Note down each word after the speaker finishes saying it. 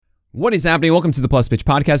What is happening? Welcome to the Plus Pitch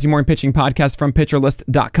Podcast, your morning pitching podcast from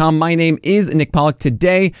PitcherList.com. My name is Nick Pollock.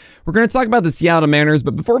 Today, we're going to talk about the Seattle Mariners,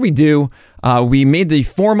 but before we do, we made the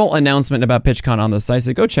formal announcement about PitchCon on the site,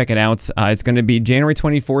 so go check it out. It's going to be January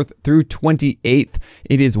 24th through 28th.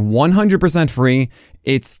 It is 100% free.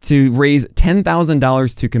 It's to raise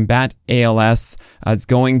 $10,000 to combat ALS. It's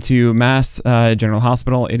going to Mass General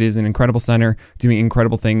Hospital. It is an incredible center doing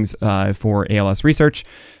incredible things for ALS research,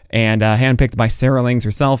 and handpicked by Sarah Langs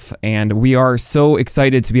herself. And we are so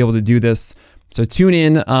excited to be able to do this. So tune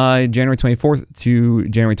in January 24th to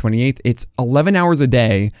January 28th. It's 11 hours a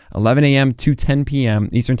day, 11 a.m. to 10 p.m.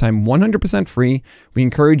 Eastern Time, 100% free. We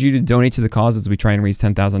encourage you to donate to the cause as we try and raise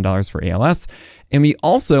 $10,000 for ALS. And we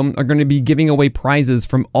also are going to be giving away prizes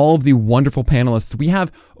from all of the wonderful panelists. We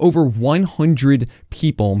have over 100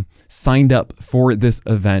 people signed up for this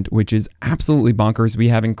event, which is absolutely bonkers. We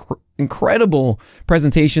have incredible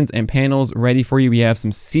presentations and panels ready for you. We have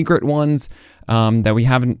some secret ones that we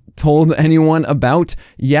haven't told anyone about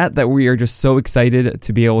yet that we are just so excited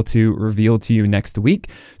to be able to reveal to you next week.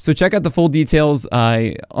 So check out the full details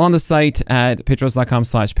on the site at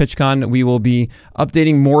pitcherlist.com/pitchcon. We will be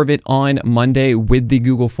updating more of it on Monday with the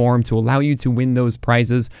Google form to allow you to win those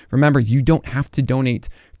prizes. Remember, you don't have to donate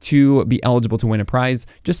to be eligible to win a prize.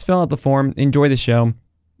 Just fill out the form, enjoy the show,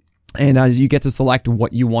 and you get to select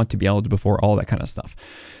what you want to be eligible for, all that kind of stuff.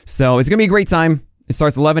 So it's going to be a great time. It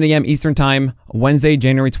starts 11 a.m. Eastern Time, Wednesday,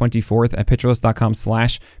 January 24th at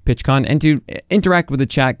pitcherlist.com/pitchcon. And to interact with the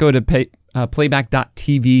chat, go to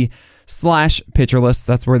playback.tv/pitcherlist.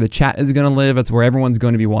 That's where the chat is going to live. That's where everyone's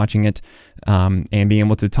going to be watching it and being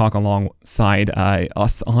able to talk alongside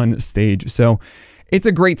us on stage. So it's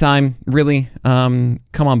a great time, really. Come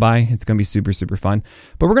on by. It's going to be super, super fun.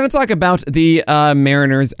 But we're going to talk about the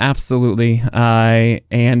Mariners, absolutely.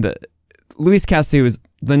 And Luis Castillo is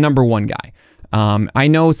the number one guy. I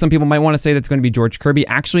know some people might want to say that's going to be George Kirby.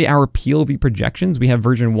 Actually, our PLV projections, we have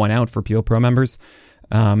version 1 out for PL Pro members.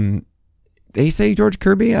 They say George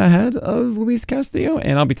Kirby ahead of Luis Castillo,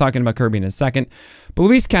 and I'll be talking about Kirby in a second. But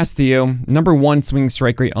Luis Castillo, number one swing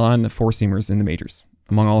strike rate on four-seamers in the majors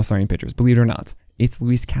among all starting pitchers. Believe it or not, it's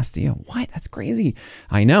Luis Castillo. What? That's crazy.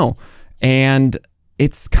 I know. And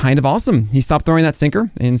it's kind of awesome. He stopped throwing that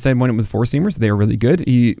sinker and instead went with four-seamers. They were really good.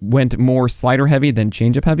 He went more slider heavy than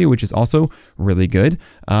changeup heavy, which is also really good.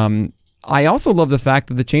 I also love the fact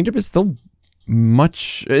that the changeup is still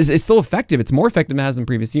it's still effective. It's more effective than it has in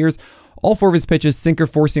previous years. All four of his pitches, sinker,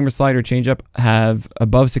 four-seamer, slider, changeup, have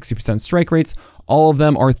above 60% strike rates. All of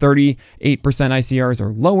them are 38% ICRs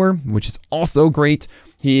or lower, which is also great.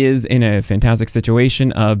 He is in a fantastic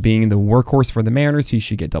situation of being the workhorse for the Mariners. He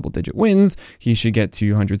should get double-digit wins. He should get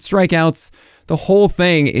 200 strikeouts. The whole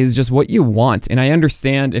thing is just what you want. And I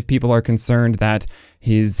understand if people are concerned that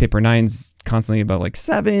his hit per nine's constantly about like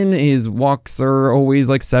 7. His walks are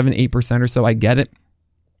always like 7-8% or so. I get it.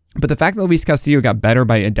 But the fact that Luis Castillo got better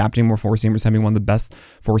by adapting more four-seamers, having one of the best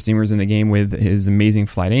four-seamers in the game with his amazing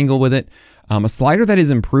flight angle with it, a slider that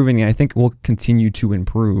is improving and I think will continue to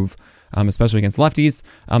improve, especially against lefties,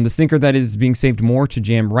 the sinker that is being saved more to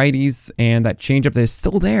jam righties, and that changeup that is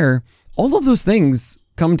still there. All of those things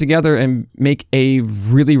come together and make a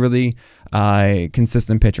really, really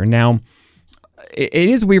consistent pitcher. Now, it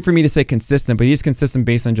is weird for me to say consistent, but he's consistent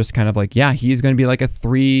based on just kind of like, yeah, he's going to be like a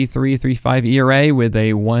 3.335 ERA with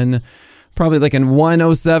a probably like a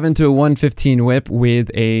 107 to a 115 whip with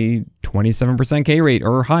a 27% K rate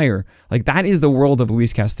or higher. Like, that is the world of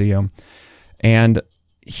Luis Castillo. And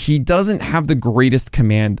he doesn't have the greatest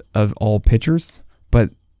command of all pitchers, but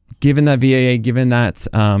given that VAA, given that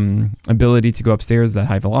ability to go upstairs, that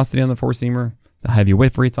high velocity on the four-seamer, the heavy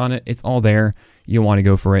whip rates on it, it's all there. You want to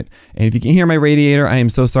go for it. And if you can hear my radiator, I am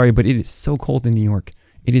so sorry, but it is so cold in New York.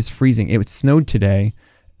 It is freezing. It snowed today,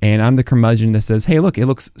 and I'm the curmudgeon that says, hey, look, it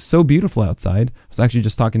looks so beautiful outside. I was actually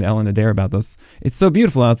just talking to Ellen Adair about this. It's so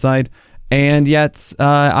beautiful outside, and yet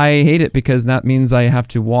I hate it because that means I have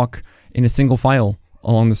to walk in a single file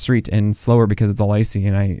along the street and slower because it's all icy,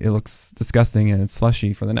 and it looks disgusting and it's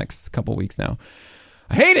slushy for the next couple weeks now.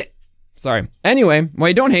 I hate it. Sorry. Anyway, what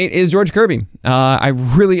I don't hate is George Kirby. I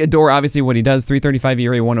really adore, obviously, what he does. 3.35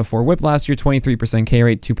 ERA, 104 whip last year, 23% K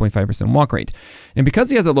rate, 2.5% walk rate. And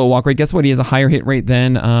because he has that low walk rate, guess what? He has a higher hit rate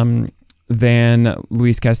than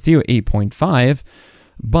Luis Castillo, 8.5.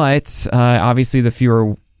 But obviously, the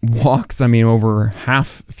fewer walks, over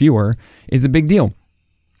half fewer, is a big deal.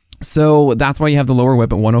 So that's why you have the lower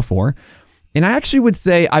whip at 104. And I actually would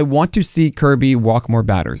say I want to see Kirby walk more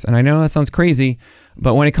batters. And I know that sounds crazy,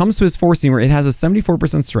 but when it comes to his four-seamer, it has a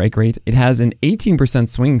 74% strike rate. It has an 18%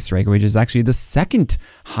 swing strike rate, which is actually the second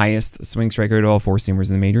highest swing strike rate of all four-seamers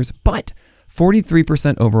in the majors. But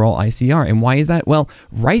 43% overall ICR. And why is that? Well,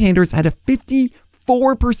 right-handers had a 54%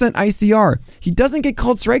 ICR. He doesn't get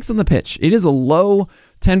called strikes on the pitch. It is a low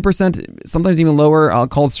 10%, sometimes even lower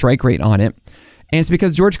called strike rate on it. And it's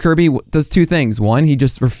because George Kirby does two things. One, he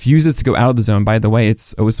just refuses to go out of the zone. By the way,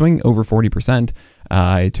 it's O swing over 40%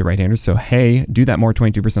 to right-handers. So, hey, do that more,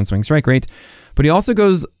 22% swing strike rate. But he also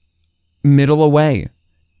goes middle away.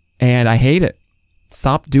 And I hate it.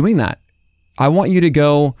 Stop doing that. I want you to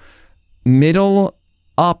go middle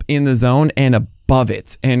up in the zone and above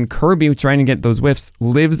it. And Kirby, trying to get those whiffs,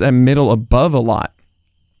 lives at middle above a lot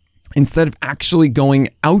instead of actually going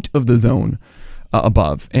out of the zone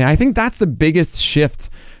above. And I think that's the biggest shift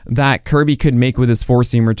that Kirby could make with his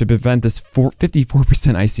four-seamer to prevent this 54%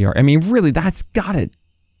 ICR. I mean, really, that's got to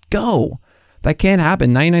go. That can't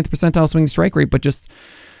happen. 99th percentile swing strike rate, but just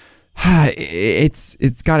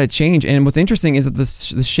it's got to change. And what's interesting is that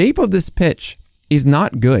the shape of this pitch is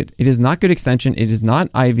not good. It is not good extension. It is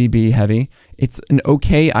not IVB heavy. It's an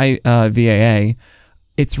okay VAA.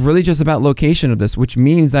 It's really just about location of this, which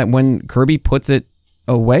means that when Kirby puts it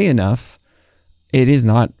away enough, it is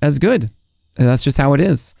not as good. And that's just how it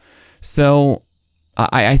is. So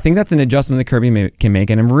I think that's an adjustment that Kirby can make.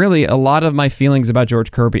 And really, a lot of my feelings about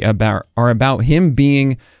George Kirby are about him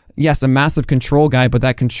being, yes, a massive control guy, but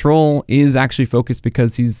that control is actually focused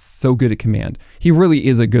because he's so good at command. He really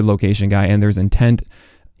is a good location guy, and there's intent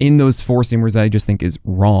in those four-seamers that I just think is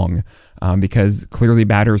wrong because clearly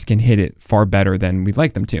batters can hit it far better than we'd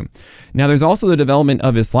like them to. Now, there's also the development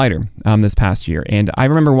of his slider this past year, and I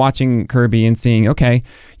remember watching Kirby and seeing, okay,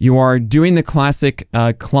 you are doing the classic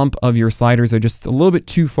clump of your sliders are just a little bit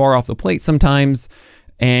too far off the plate sometimes,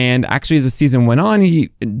 and actually as the season went on, he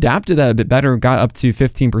adapted that a bit better, got up to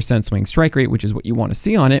 15% swing strike rate, which is what you want to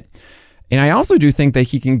see on it. And I also do think that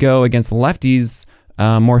he can go against lefties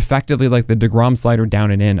more effectively, like the DeGrom slider down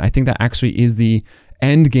and in. I think that actually is the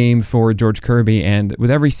end game for George Kirby, and with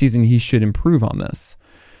every season, he should improve on this.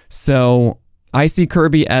 So I see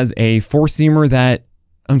Kirby as a four-seamer that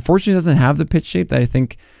unfortunately doesn't have the pitch shape that I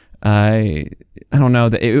think, I don't know,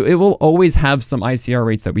 that it will always have some ICR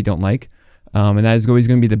rates that we don't like. And that is always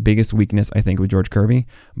going to be the biggest weakness, I think, with George Kirby.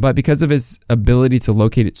 But because of his ability to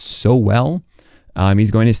locate it so well, he's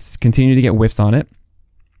going to continue to get whiffs on it.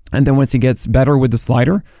 And then once he gets better with the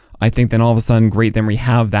slider, I think then all of a sudden, great, then we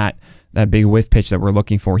have that big whiff pitch that we're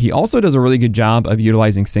looking for. He also does a really good job of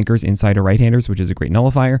utilizing sinkers inside of right-handers, which is a great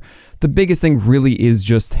nullifier. The biggest thing really is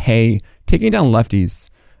just, hey, taking down lefties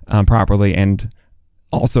properly. And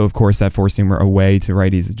also, of course, that four-seamer away to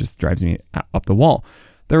righties, it just drives me up the wall.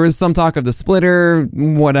 There was some talk of the splitter,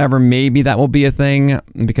 whatever, maybe that will be a thing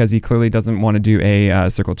because he clearly doesn't want to do a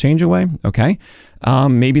circle change away. Okay.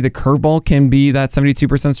 Maybe the curveball can be that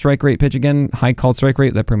 72% strike rate pitch again, high called strike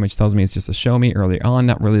rate. That pretty much tells me it's just a show me early on,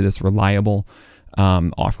 not really this reliable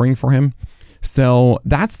offering for him. So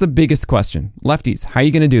that's the biggest question. Lefties, how are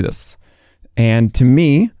you going to do this? And to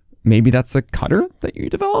me, maybe that's a cutter that you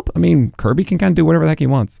develop. I mean, Kirby can kind of do whatever the heck he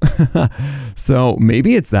wants. So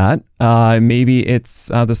maybe it's that. Maybe it's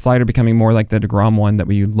the slider becoming more like the DeGrom one that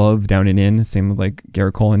we love down and in. Same with like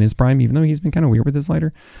Garrett Cole in his prime, even though he's been kind of weird with his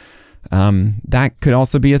slider. That could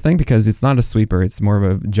also be a thing because it's not a sweeper. It's more of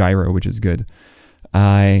a gyro, which is good.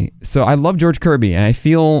 So I love George Kirby, and I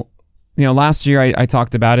feel, last year I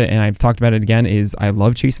talked about it, and I've talked about it again, is I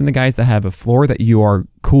love chasing the guys that have a floor that you are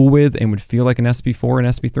cool with and would feel like an SP4 and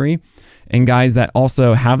SP3, and guys that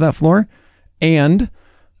also have that floor and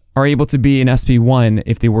are able to be an SP1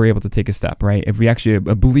 if they were able to take a step, right? If we actually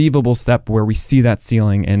a believable step where we see that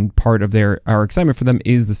ceiling, and part of our excitement for them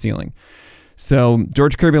is the ceiling. So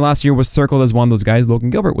George Kirby last year was circled as one of those guys.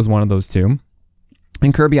 Logan Gilbert was one of those two.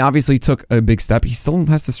 And Kirby obviously took a big step. He still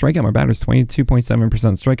has to strike out more batters. 22.7%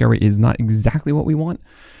 strikeout rate is not exactly what we want.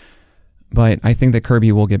 But I think that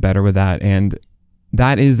Kirby will get better with that. And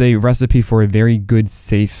that is a recipe for a very good,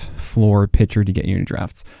 safe floor pitcher to get you into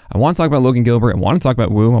drafts. I want to talk about Logan Gilbert. I want to talk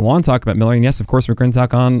about Wu. I want to talk about Miller. And yes, of course, we're going to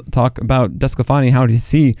talk about Desclafani and how does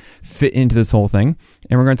he fit into this whole thing.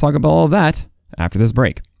 And we're going to talk about all of that after this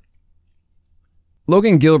break.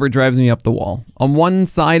 Logan Gilbert drives me up the wall. On one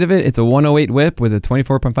side of it, it's a 108 whip with a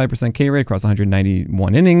 24.5% K rate across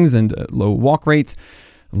 191 innings and a low walk rate,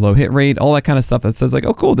 low hit rate, all that kind of stuff that says like,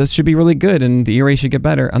 oh, cool, this should be really good and the ERA should get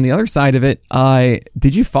better. On the other side of it,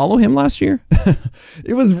 did you follow him last year?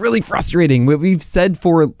 It was really frustrating. What we've said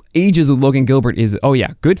for ages with Logan Gilbert is, oh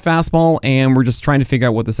yeah, good fastball, and we're just trying to figure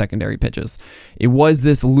out what the secondary pitch is. It was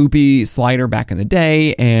this loopy slider back in the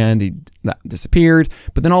day, and that disappeared.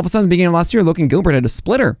 But then all of a sudden, at the beginning of last year, Logan Gilbert had a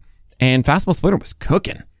splitter, and fastball splitter was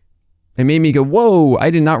cooking. It made me go, whoa, I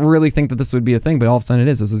did not really think that this would be a thing, but all of a sudden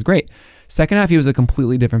it is. This is great. Second half, he was a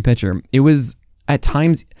completely different pitcher. It was, at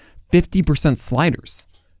times, 50% sliders.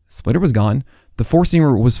 Splitter was gone. The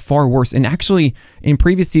four-seamer was far worse. And actually, in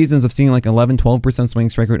previous seasons of seeing like 11, 12% swing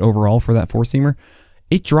strike rate overall for that four-seamer,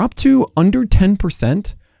 it dropped to under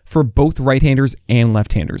 10% for both right-handers and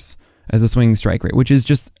left-handers as a swinging strike rate, which is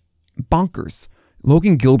just bonkers.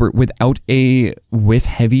 Logan Gilbert without a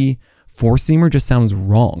whiff-heavy four-seamer just sounds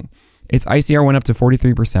wrong. Its ICR went up to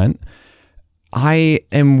 43%. I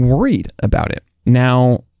am worried about it.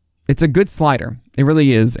 Now, it's a good slider. It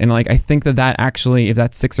really is. And like, I think that actually, if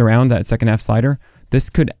that sticks around, that second half slider, this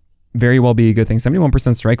could very well be a good thing.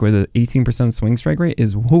 71% strike with an 18% swing strike rate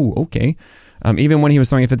is, whoa, okay. Even when he was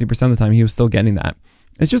throwing at 50% of the time, he was still getting that.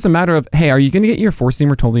 It's just a matter of, hey, are you going to get your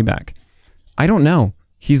four-seamer totally back? I don't know.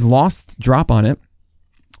 He's lost drop on it.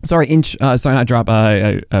 Rise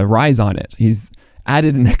on it. He's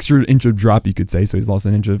added an extra inch of drop, you could say, so he's lost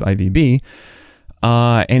an inch of IVB.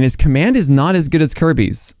 And his command is not as good as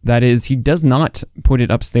Kirby's. That is, he does not put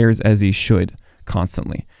it upstairs as he should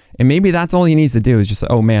constantly. And maybe that's all he needs to do is just,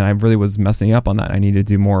 oh man, I really was messing up on that. I need to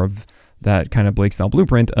do more of that kind of Blake style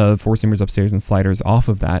blueprint of four seamers upstairs and sliders off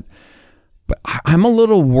of that. But I'm a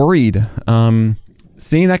little worried.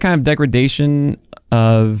 Seeing that kind of degradation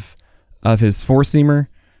of his four seamer.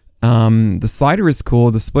 The slider is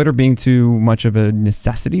cool. The splitter being too much of a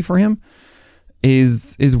necessity for him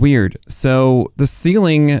is weird. So the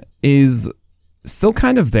ceiling is still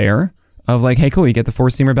kind of there of like, hey, cool, you get the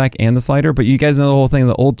four-seamer back and the slider, but you guys know the whole thing,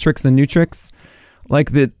 the old tricks and new tricks.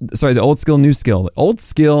 Like the old skill, new skill. The old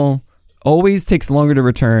skill always takes longer to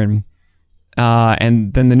return,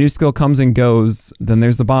 and then the new skill comes and goes, then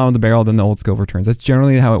there's the bottom of the barrel, then the old skill returns. That's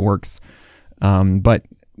generally how it works. But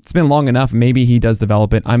it's been long enough, maybe he does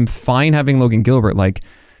develop it. I'm fine having Logan Gilbert, like,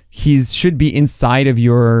 he should be inside of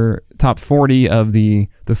your top 40 of the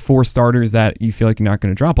four starters that you feel like you're not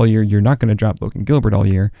going to drop all year. You're not going to drop Logan Gilbert all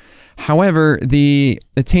year. However, the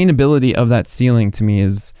attainability of that ceiling to me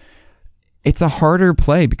it's a harder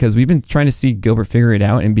play because we've been trying to see Gilbert figure it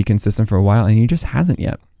out and be consistent for a while, and he just hasn't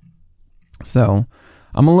yet. So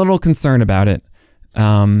I'm a little concerned about it. I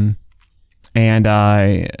don't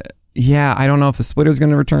know if the splitter is going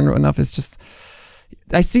to return enough. It's just,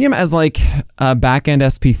 I see him as like a back end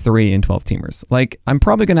SP3 in 12 teamers. Like, I'm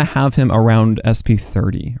probably going to have him around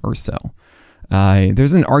SP30 or so.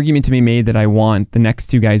 There's an argument to be made that I want the next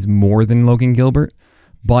two guys more than Logan Gilbert,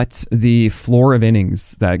 but the floor of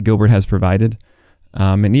innings that Gilbert has provided,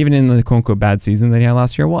 and even in the quote-unquote bad season that he had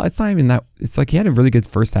last year, well, it's not even that. It's like he had a really good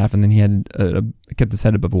first half, and then he had kept his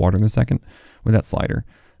head above water in the second with that slider.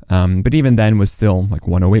 But even then was still like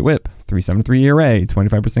 108 whip, 3.73 ERA,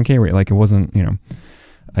 25% K rate. Like, it wasn't,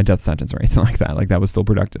 a death sentence or anything like that. Like, that was still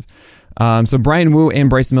productive. So Brian Wu and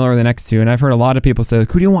Bryce Miller are the next two. And I've heard a lot of people say,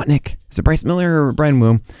 like, who do you want, Nick? Is it Bryce Miller or Brian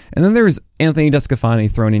Wu? And then there's Anthony Descafani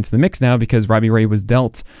thrown into the mix now because Robbie Ray was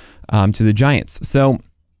dealt to the Giants. So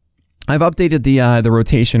I've updated the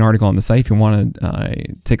rotation article on the site if you want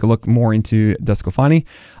to take a look more into Descafani.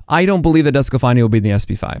 I don't believe that Descafani will be the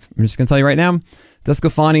SP5. I'm just going to tell you right now,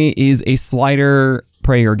 Descafani is a slider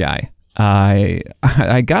prayer guy. I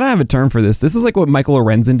gotta have a term for this. This is like what Michael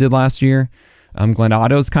Lorenzen did last year. Glenn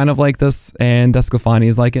Otto's kind of like this, and Descafani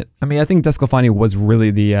is like it. I mean, I think Descafani was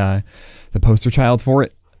really the poster child for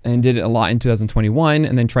it, and did it a lot in 2021,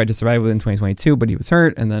 and then tried to survive within 2022, but he was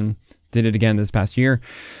hurt, and then did it again this past year.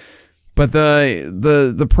 But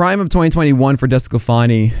the prime of 2021 for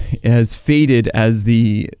Descafani has faded as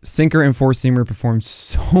the sinker and four-seamer performed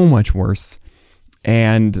so much worse,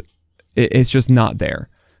 and it's just not there.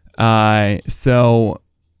 So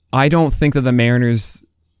I don't think that the Mariners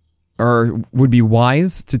would be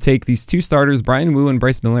wise to take these two starters, Brian Wu and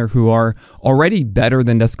Bryce Miller, who are already better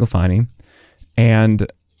than Descafani and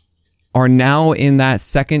are now in that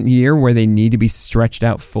second year where they need to be stretched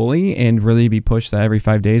out fully and really be pushed every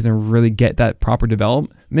 5 days and really get that proper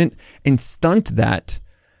development, and stunt that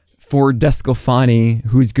for Descafani,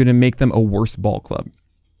 who's going to make them a worse ball club.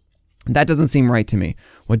 That doesn't seem right to me.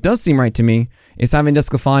 What does seem right to me is having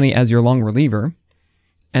Descafani as your long reliever,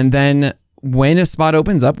 and then when a spot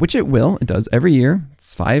opens up, which it does every year.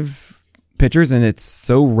 It's 5 pitchers, and it's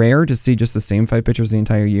so rare to see just the same 5 pitchers the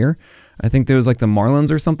entire year. I think there was like the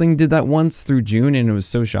Marlins or something did that once through June, and it was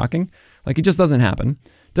so shocking. Like, it just doesn't happen.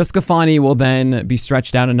 Descafani will then be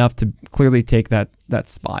stretched out enough to clearly take that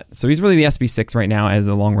spot. So he's really the SB6 right now as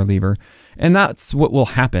a long reliever, and that's what will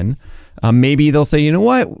happen. Maybe they'll say, you know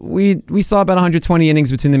what, we saw about 120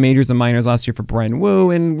 innings between the majors and minors last year for Brian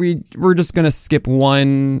Wu, and we're just going to skip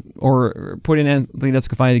one or put in Anthony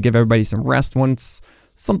Descafani to give everybody some rest once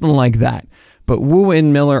something like that. But Wu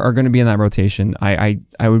and Miller are going to be in that rotation. I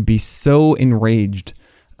would be so enraged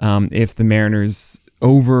if the Mariners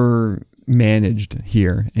over-managed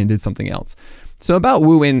here and did something else. So about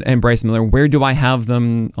Wu and Bryce Miller, where do I have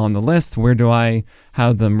them on the list? Where do I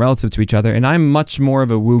have them relative to each other? And I'm much more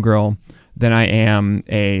of a Wu girl than I am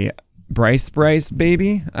a Bryce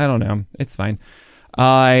baby. I don't know. It's fine.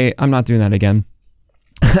 I'm not doing that again.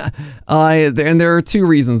 And there are two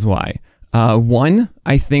reasons why. One,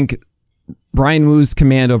 I think Bryan Wu's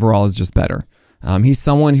command overall is just better. He's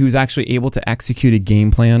someone who's actually able to execute a game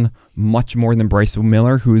plan much more than Bryce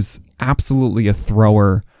Miller, who's absolutely a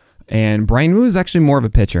thrower. And Bryan Wu is actually more of a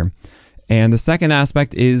pitcher. And the second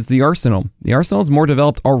aspect is the arsenal. The arsenal is more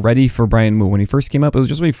developed already for Bryan Wu. When he first came up, it was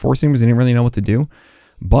just really four-seamers. He didn't really know what to do.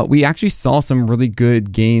 But we actually saw some really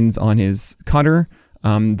good gains on his cutter.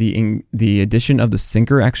 The addition of the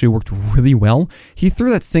sinker actually worked really well. He threw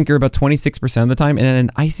that sinker about 26% of the time and at an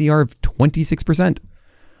ICR of 26%.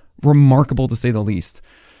 Remarkable to say the least.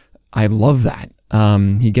 I love that.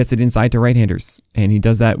 He gets it inside to right-handers, and he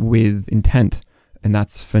does that with intent, and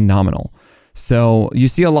that's phenomenal. So you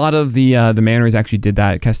see a lot of the Mariners actually did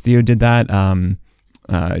that. Castillo did that.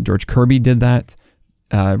 George Kirby did that.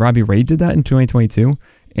 Robbie Ray did that in 2022.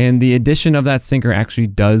 And the addition of that sinker actually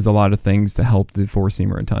does a lot of things to help the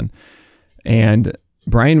four-seamer a ton. And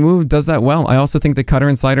Bryan Wu does that well. I also think the cutter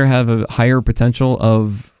and slider have a higher potential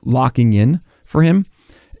of locking in for him.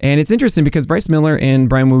 And it's interesting because Bryce Miller and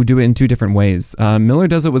Bryan Wu do it in two different ways. Miller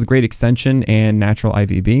does it with great extension and natural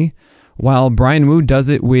IVB, while Bryan Wu does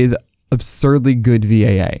it with absurdly good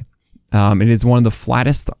VAA. It is one of the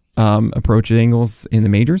flattest approach angles in the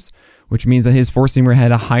majors, which means that his four-seamer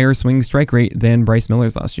had a higher swing strike rate than Bryce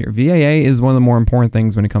Miller's last year. VAA is one of the more important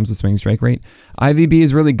things when it comes to swing strike rate. IVB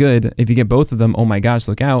is really good. If you get both of them, oh my gosh,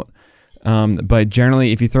 look out. But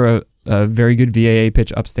generally, if you throw a very good VAA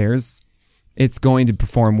pitch upstairs, it's going to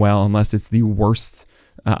perform well unless it's the worst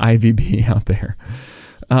IVB out there.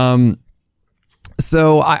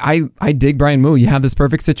 So I dig Bryan Wu. You have this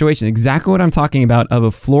perfect situation. Exactly what I'm talking about, of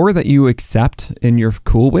a floor that you accept and you're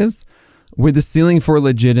cool with the ceiling for a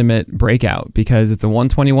legitimate breakout, because it's a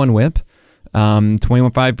 121 whip,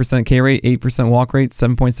 21.5% K rate, 8% walk rate,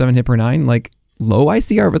 7.7 hit per nine, like low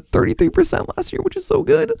ICR of a 33% last year, which is so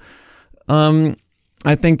good.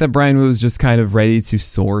 I think that Bryan Wu is just kind of ready to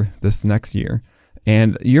soar this next year,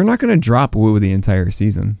 and you're not going to drop Wu the entire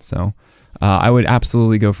season. So I would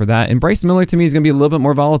absolutely go for that. And Bryce Miller to me is going to be a little bit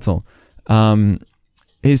more volatile.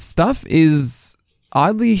 His stuff is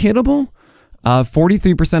oddly hittable.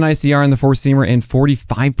 43% ICR on the four-seamer and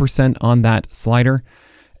 45% on that slider.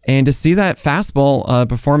 And to see that fastball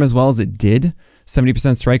perform as well as it did,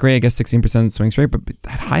 70% strike rate, I guess 16% swing strike, but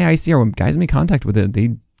that high ICR, when guys make contact with it,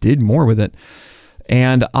 they did more with it.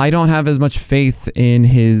 And I don't have as much faith in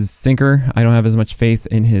his sinker. I don't have as much faith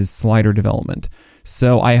in his slider development.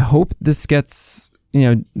 So I hope this gets,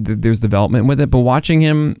 there's development with it. But watching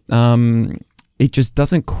him, it just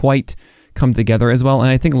doesn't quite come together as well. And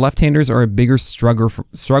I think left-handers are a bigger struggle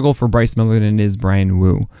for Bryce Miller than it is Bryan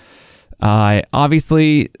Wu.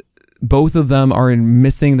 Obviously, both of them are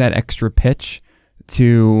missing that extra pitch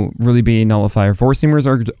to really be a nullifier. Four-seamers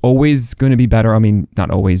are always going to be better. I mean, not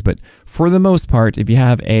always, but for the most part, if you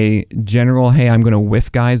have a general, hey, I'm going to whiff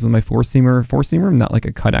guys with my four-seamer, not like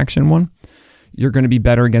a cut action one, you're going to be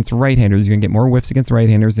better against right-handers. You're going to get more whiffs against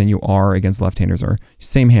right-handers than you are against left-handers, or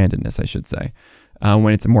same-handedness, I should say.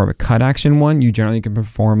 When it's more of a cut action one, you generally can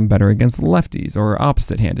perform better against lefties or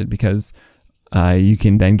opposite-handed, because you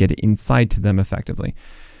can then get it inside to them effectively.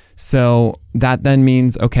 So that then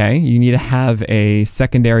means, okay, you need to have a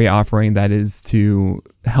secondary offering that is to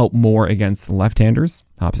help more against left-handers,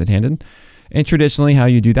 opposite-handed. And traditionally, how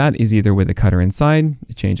you do that is either with a cutter inside,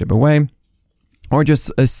 a changeup away, or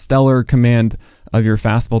just a stellar command of your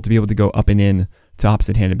fastball to be able to go up and in to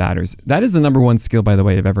opposite-handed batters. That is the number one skill, by the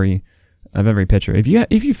way, of every pitcher. If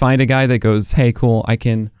you find a guy that goes, hey, cool, I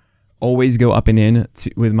can always go up and in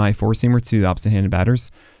with my four-seamer to the opposite-handed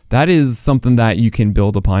batters, that is something that you can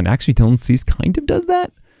build upon. Actually, Dylan Cease kind of does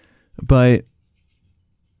that, but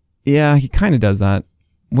yeah, he kind of does that.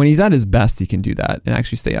 When he's at his best, he can do that and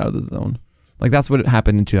actually stay out of the zone. Like, that's what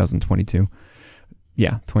happened in 2022.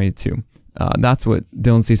 Yeah, 22. That's what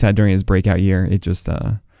Dylan Cease had during his breakout year. It just,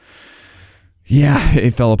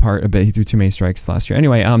 it fell apart a bit. He threw too many strikes last year.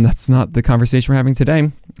 Anyway, that's not the conversation we're having today.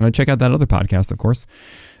 Check out that other podcast, of course.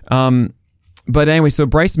 But anyway, so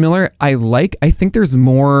Bryce Miller, I think there's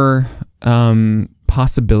more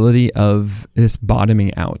possibility of this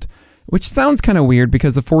bottoming out, which sounds kind of weird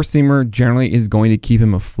because the four-seamer generally is going to keep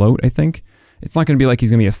him afloat, I think. It's not going to be like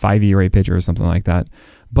he's going to be a 5 ERA pitcher or something like that.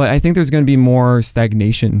 But I think there's going to be more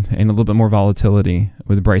stagnation and a little bit more volatility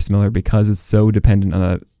with Bryce Miller because it's so dependent on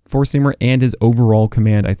a four-seamer, and his overall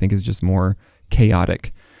command, I think, is just more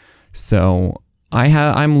chaotic. So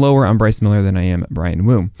I'm lower on Bryce Miller than I am Brian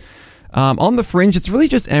Wu. On the fringe, it's really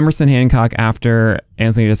just Emerson Hancock after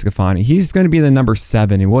Anthony DeSclafani. He's going to be the number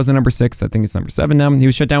 7. He was the number 6. I think it's number 7 now. He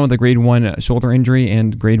was shut down with a grade 1 shoulder injury,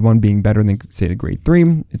 and grade 1 being better than, say, the grade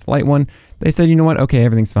 3. It's a light one. They said, you know what? Okay,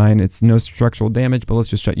 everything's fine. It's no structural damage, but let's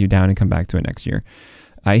just shut you down and come back to it next year.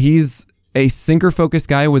 He's a sinker-focused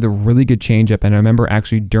guy with a really good changeup, and I remember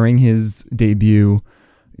actually during his debut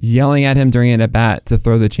yelling at him during an at-bat to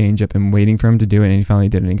throw the changeup and waiting for him to do it, and he finally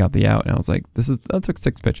did it and got the out. And I was like, that took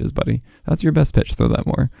 6 pitches, buddy. That's your best pitch. Throw that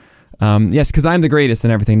more. Yes, because I'm the greatest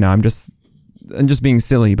and everything. No, I'm just being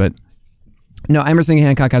silly, but no, Emerson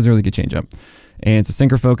Hancock has a really good changeup, and it's a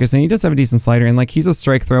sinker focus, and he does have a decent slider, and like he's a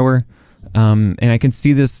strike thrower, and I can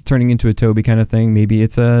see this turning into a Toby kind of thing. Maybe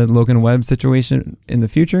it's a Logan Webb situation in the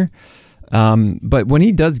future, but when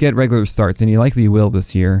he does get regular starts, and he likely will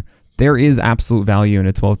this year, there is absolute value in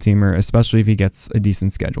a 12-teamer, especially if he gets a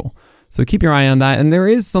decent schedule. So keep your eye on that. And there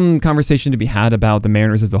is some conversation to be had about the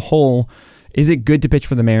Mariners as a whole. Is it good to pitch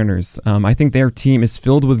for the Mariners? I think their team is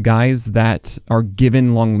filled with guys that are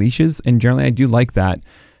given long leashes, and generally I do like that.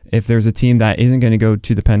 If there's a team that isn't going to go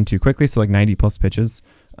to the pen too quickly, so like 90-plus pitches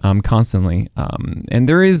constantly. And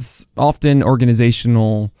there is often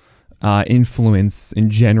organizational influence in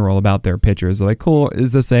general about their pitchers. Like, cool,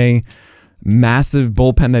 is this a massive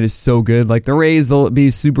bullpen that is so good? Like the Rays, they'll be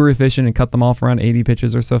super efficient and cut them off around 80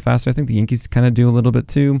 pitches or so faster. I think the Yankees kind of do a little bit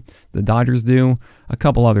too. The Dodgers do. A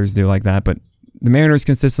couple others do like that. But the Mariners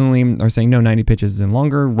consistently are saying no, 90 pitches and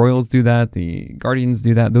longer. Royals do that. The Guardians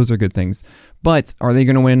do that. Those are good things. But are they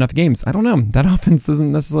going to win enough games? I don't know. That offense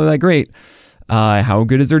isn't necessarily that great. How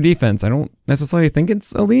good is their defense? I don't necessarily think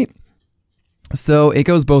it's elite. So it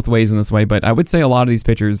goes both ways in this way. But I would say a lot of these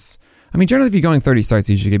pitchers, I mean, generally, if you're going 30 starts,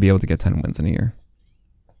 you should be able to get 10 wins in a year.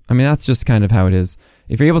 I mean, that's just kind of how it is.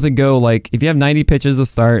 If you're able to go, like, if you have 90 pitches to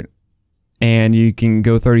start and you can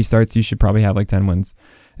go 30 starts, you should probably have, like, 10 wins.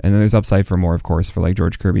 And then there's upside for more, of course, for, like,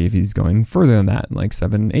 George Kirby. If he's going further than that, like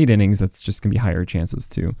 7, 8 innings, that's just going to be higher chances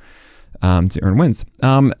to earn wins.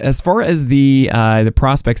 As far as the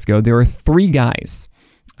prospects go, there are 3 guys.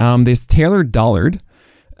 There's Taylor Dollard,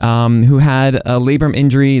 who had a labrum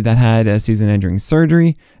injury that had a season-ending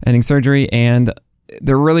surgery, and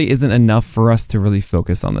there really isn't enough for us to really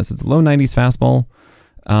focus on this. It's a low 90s fastball,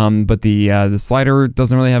 but the slider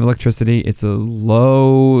doesn't really have electricity. It's a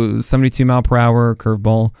low 72 mile per hour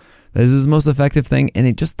curveball. That is his most effective thing, and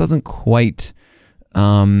it just doesn't quite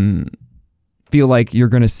feel like you're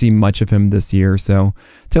going to see much of him this year. So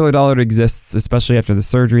Taylor Dollard exists, especially after the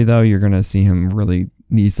surgery, though. You're going to see him really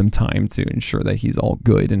need some time to ensure that he's all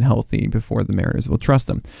good and healthy before the Mariners will trust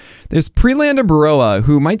him. There's Prelander Berroa,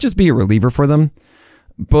 who might just be a reliever for them,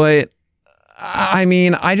 but I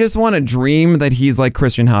mean, I just want to dream that he's like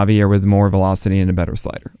Christian Javier with more velocity and a better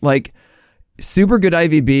slider. Like, super good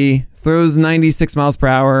IVB, throws 96 miles per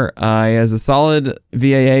hour, he has a solid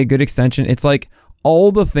VAA, good extension. It's like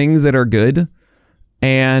all the things that are good,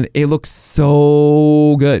 and it looks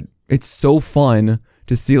so good. It's so fun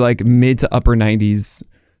to see like mid to upper 90s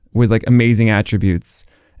with like amazing attributes.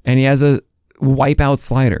 And he has a wipeout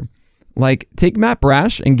slider. Like, take Matt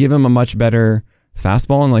Brash and give him a much better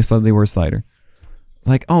fastball and like slightly worse slider.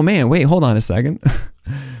 Like, oh man, wait, hold on a second.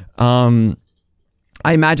 I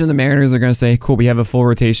imagine the Mariners are going to say, cool, we have a full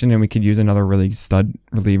rotation and we could use another really stud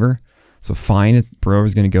reliever. So fine if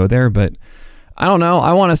Brewer's going to go there, but I don't know.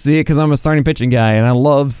 I want to see it because I'm a starting pitching guy and I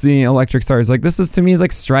love seeing electric starters. Like, this is to me is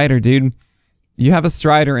like Strider, dude. You have a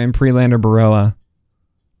Strider in Prelander Berroa.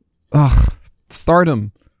 Ugh, start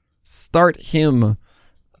him. Start him.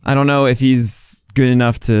 I don't know if he's good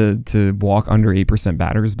enough to walk under 8%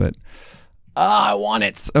 batters, but I want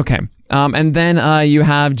it. Okay. And then you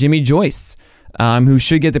have Jimmy Joyce, who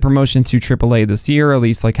should get the promotion to AAA this year, or at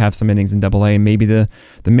least like have some innings in AA. Maybe the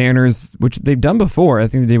Mariners, which they've done before, I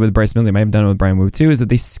think they did with Bryce Miller, they might have done it with Brian Wu too, is that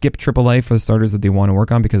they skip AAA for the starters that they want to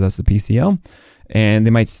work on because that's the PCL. And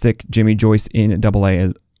they might stick Jimmy Joyce in AA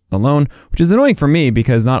alone, which is annoying for me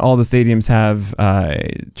because not all the stadiums have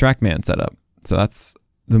TrackMan set up. So that's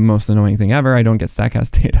the most annoying thing ever. I don't get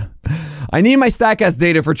StatCast data. I need my StatCast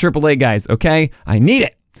data for AAA guys, okay? I need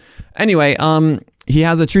it. Anyway, he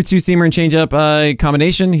has a true two-seamer and changeup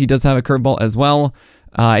combination. He does have a curveball as well.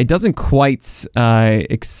 It doesn't quite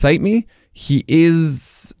excite me. He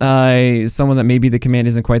is someone that maybe the command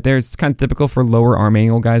isn't quite there. It's kind of typical for lower arm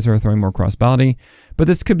angle guys who are throwing more cross-body. But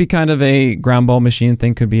this could be kind of a ground ball machine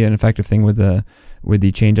thing. Could be an effective thing with the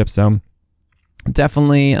changeup. So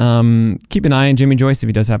definitely keep an eye on Jimmy Joyce if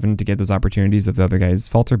he does happen to get those opportunities if the other guys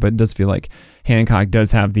falter. But it does feel like Hancock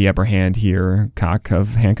does have the upper hand here. Cock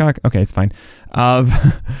of Hancock? Okay, it's fine.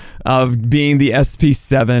 Of being the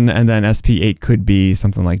SP7, and then SP8 could be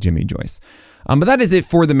something like Jimmy Joyce. But that is it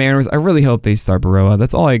for the Mariners. I really hope they start Baroa.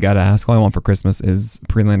 That's all I got to ask. All I want for Christmas is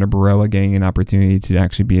Prelander Baroa getting an opportunity to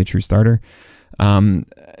actually be a true starter.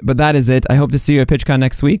 But that is it. I hope to see you at PitchCon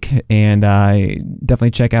next week, and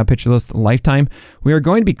definitely check out Pitcher List Lifetime. We are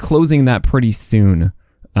going to be closing that pretty soon.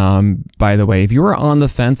 By the way, if you were on the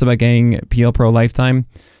fence about getting PL Pro Lifetime,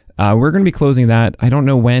 we're going to be closing that. I don't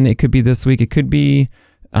know when. It could be this week. It could be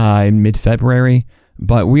in mid-February.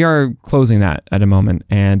 But we are closing that at a moment,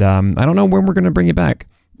 and I don't know when we're going to bring it back.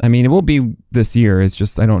 I mean, it will be this year. It's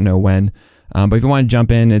just I don't know when. But if you want to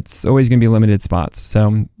jump in, it's always going to be limited spots.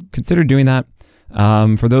 So consider doing that.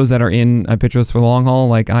 For those that are in Pitcher List for the long haul,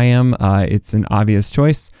 like I am, it's an obvious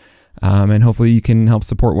choice. And hopefully you can help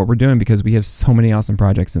support what we're doing because we have so many awesome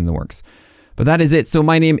projects in the works. But that is it. So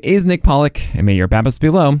my name is Nick Pollock, and may your BABIPs be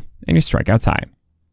low and your strikeouts high.